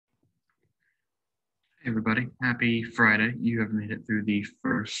Hey everybody, happy Friday. You have made it through the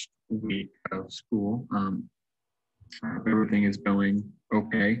first week of school. I hope everything is going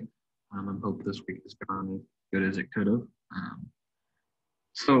okay. I hope this week has gone as good as it could have.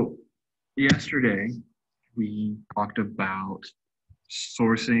 So, yesterday we talked about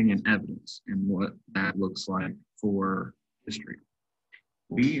sourcing and evidence and what that looks like for history.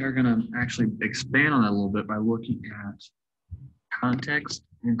 We are going to actually expand on that a little bit by looking at context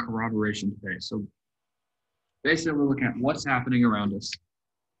and corroboration today. So, basically, we're looking at what's happening around us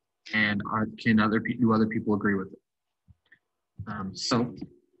and do other people agree with it? So,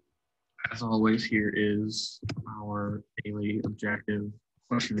 as always, here is our daily objective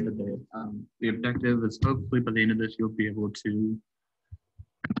question of the day. The objective is hopefully by the end of this, you'll be able to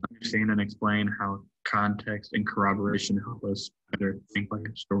understand and explain how context and corroboration help us better think like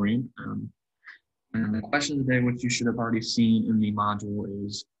a historian. And the question of the day, which you should have already seen in the module,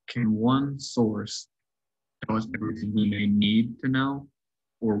 is can one source tell us everything we may need to know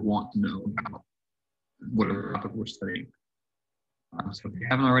or want to know about whatever topic we're studying? So if you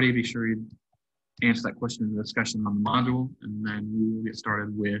haven't already, be sure you answer that question in the discussion on the module, and then we will get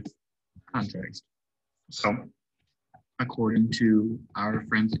started with context. So according to our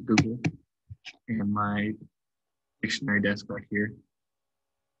friends at Google and my dictionary desk right here,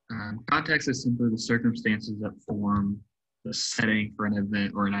 context is simply the circumstances that form the setting for an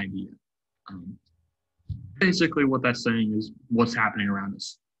event or an idea. Basically, what that's saying is what's happening around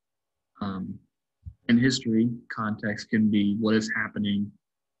us. In history, context can be what is happening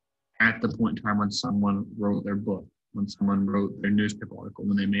at the point in time when someone wrote their book, when someone wrote their newspaper article,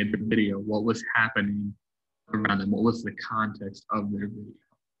 when they made their video, what was happening around them, what was the context of their video.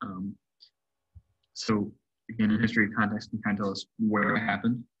 So again, in history, context can kind of tell us where it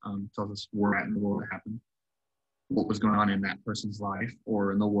happened, tells us where at in the world it happened, what was going on in that person's life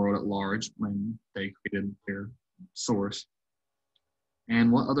or in the world at large when they created their source,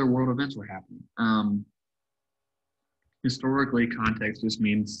 and what other world events were happening. Historically, context just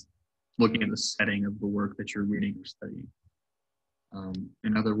means looking at the setting of the work that you're reading or studying.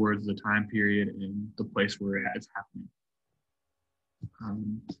 In other words, the time period and the place where it's happening.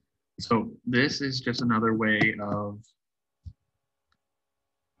 So this is just another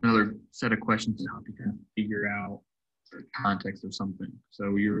set of questions to help you kind of figure out the context of something.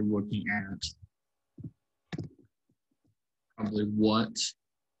 So you're looking at probably what,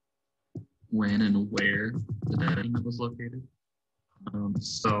 when, and where the document was located.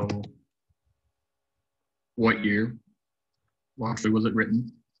 So what year, roughly was it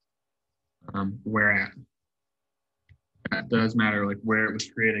written, where at. That does matter, like where it was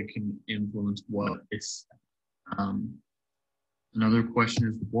created can influence what is. Another question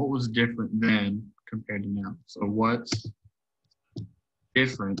is what was different then compared to now? So what's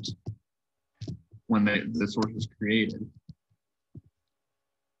different when the source was created?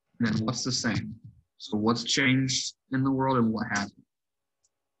 And then what's the same? So what's changed in the world and what hasn't?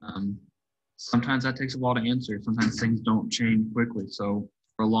 Sometimes that takes a while to answer. Sometimes things don't change quickly. So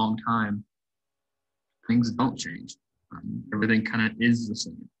for a long time, things don't change. Everything kind of is the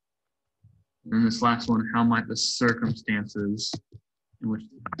same. And then this last one, how might the circumstances in which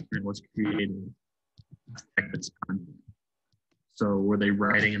the document was created affect its content? So were they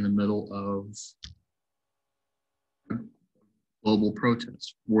writing in the middle of global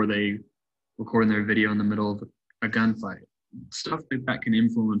protest? Were they recording their video in the middle of a gunfight? Stuff like that can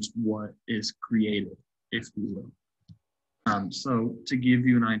influence what is created, if you will. So to give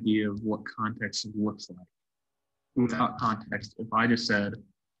you an idea of what context looks like, without context, if I just said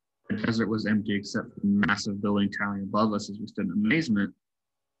the desert was empty except for the massive building towering above us as we stood in amazement,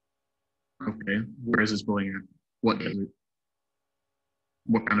 okay, where is this building at? What desert?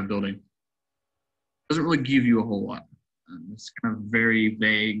 What kind of building? Doesn't really give you a whole lot. It's kind of very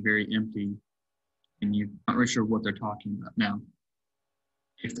vague, very empty, and you're not really sure what they're talking about. Now,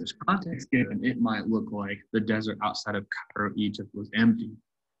 if there's context given, it might look like the desert outside of Cairo, Egypt was empty,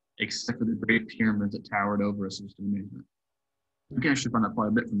 except for the great pyramids that towered over us as amazement. We can actually find out quite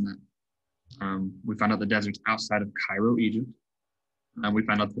a bit from that. We found out the desert's outside of Cairo, Egypt. We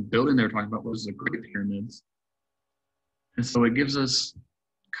found out the building they were talking about was the Great Pyramids. And so it gives us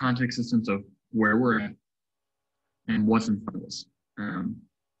context in the sense of where we're at and what's in front of us.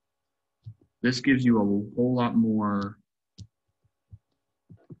 This gives you a whole lot more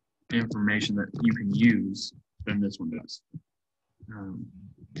information that you can use than this one does.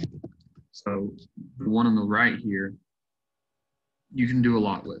 So the one on the right here, you can do a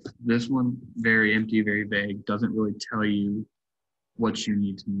lot with. This one, very empty, very vague, doesn't really tell you what you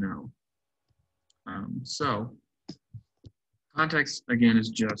need to know. So context, again, is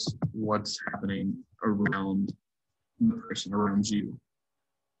just what's happening around the person around you.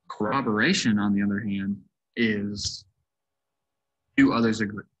 Corroboration, on the other hand, is do others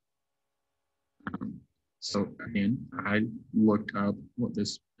agree? So again, I looked up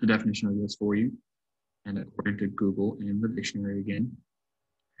the definition of this for you, and according to Google and the dictionary again,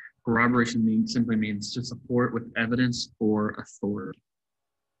 corroboration simply means to support with evidence or authority.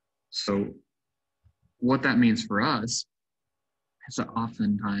 So what that means for us is that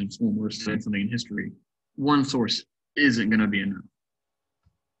oftentimes when we're studying something in history, one source isn't going to be enough.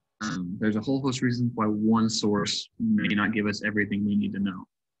 There's a whole host of reasons why one source may not give us everything we need to know.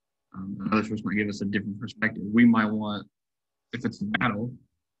 Another source might give us a different perspective. We might want, if it's a battle,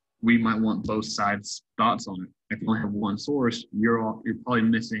 we might want both sides' thoughts on it. If you only have one source, you're probably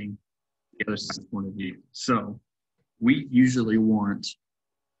missing the other side's point of view. So we usually want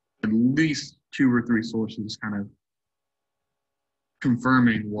at least 2 or 3 sources kind of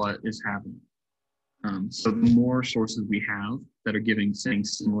confirming what is happening. So the more sources we have that are saying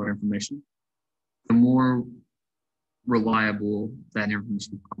similar information, the more reliable that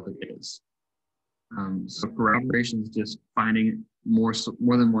information probably is. So corroboration is just finding more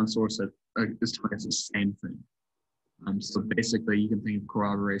than one source that is telling us the same thing. So basically, you can think of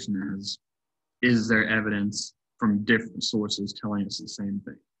corroboration as, is there evidence from different sources telling us the same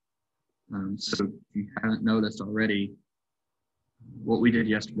thing? So if you haven't noticed already, what we did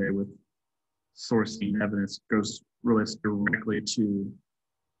yesterday with sourcing evidence relates directly to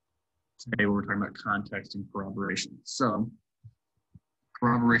today when we're talking about context and corroboration. So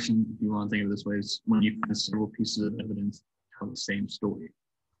corroboration, if you want to think of it this way, is when you find several pieces of evidence that tell the same story.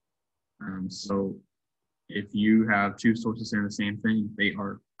 So if you have 2 sources saying the same thing, they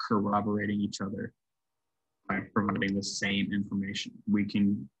are corroborating each other by providing the same information. We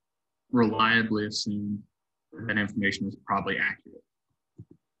can reliably assume that information is probably accurate.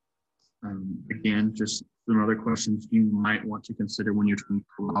 Again, just some other questions you might want to consider when you're trying to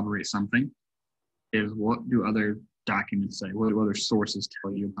corroborate something is, what do other documents say? What do other sources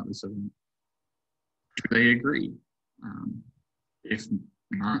tell you about this event? Do they agree? If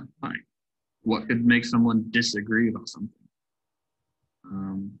not, fine. What could make someone disagree about something?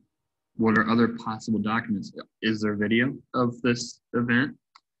 What are other possible documents? Is there video of this event?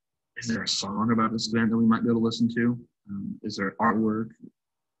 Is there a song about this event that we might be able to listen to? Is there artwork?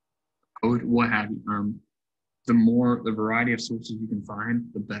 Code, what have you? The variety of sources you can find,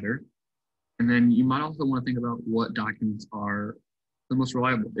 the better. And then you might also want to think about what documents are the most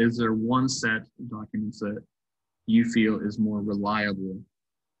reliable. Is there one set of documents that you feel is more reliable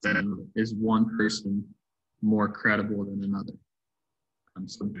than another? Is one person more credible than another?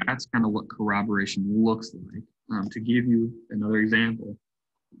 So that's kind of what corroboration looks like. To give you another example,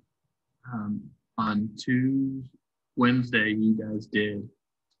 on Wednesday, you guys did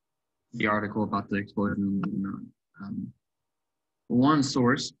the article about the explosion in Lebanon. One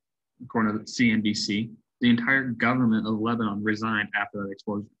source, according to CNBC, the entire government of Lebanon resigned after that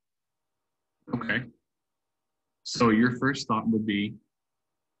explosion. Okay. So your first thought would be,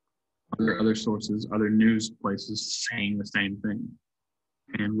 are there other sources, other news places saying the same thing?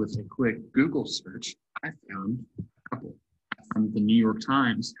 And with a quick Google search, I found a couple. I found the New York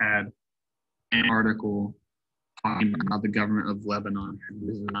Times had an article talking about how the government of Lebanon had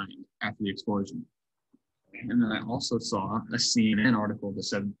resigned after the explosion. And then I also saw a CNN article that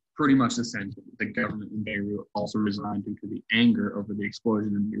said pretty much the same thing. The government in Beirut also resigned due to the anger over the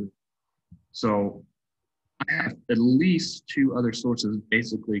explosion in Beirut. So I have at least 2 other sources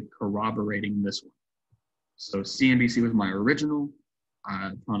basically corroborating this one. So CNBC was my original.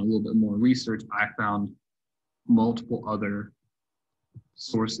 I found a little bit more research. I found multiple other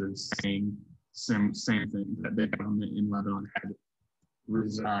sources saying same thing, that the government in Lebanon had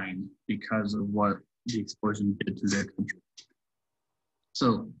resigned because of what the explosion did to their country.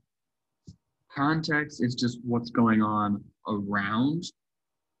 So context is just what's going on around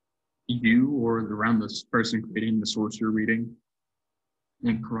you or around this person creating the source you're reading.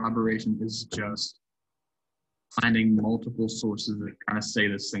 And corroboration is just finding multiple sources that kind of say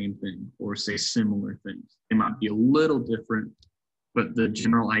the same thing or say similar things. They might be a little different, but the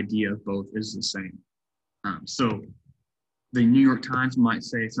general idea of both is the same. So the New York Times might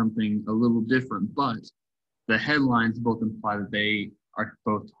say something a little different, but the headlines both imply that they are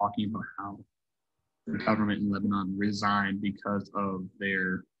both talking about how the government in Lebanon resigned because of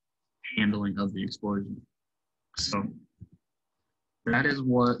their handling of the explosion. So that is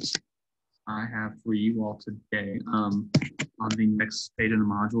what I have for you all today. On the next page in the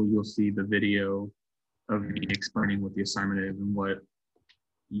module, you'll see the video of me explaining what the assignment is and what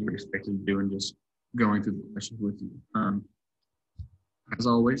you're expected to do and just going through the questions with you. as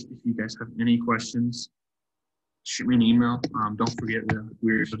always, if you guys have any questions, shoot me an email. Don't forget that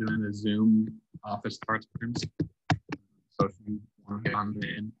we're still doing the Zoom office starts times. So if you want to get on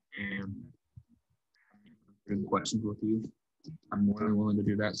in and through the questions with you, I'm more than willing to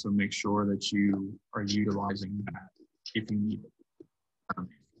do that. So make sure that you are utilizing that if you need it. If you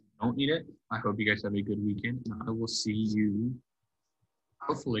don't need it, I hope you guys have a good weekend, and I will see you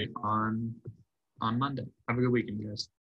hopefully on Monday. Have a good weekend, guys.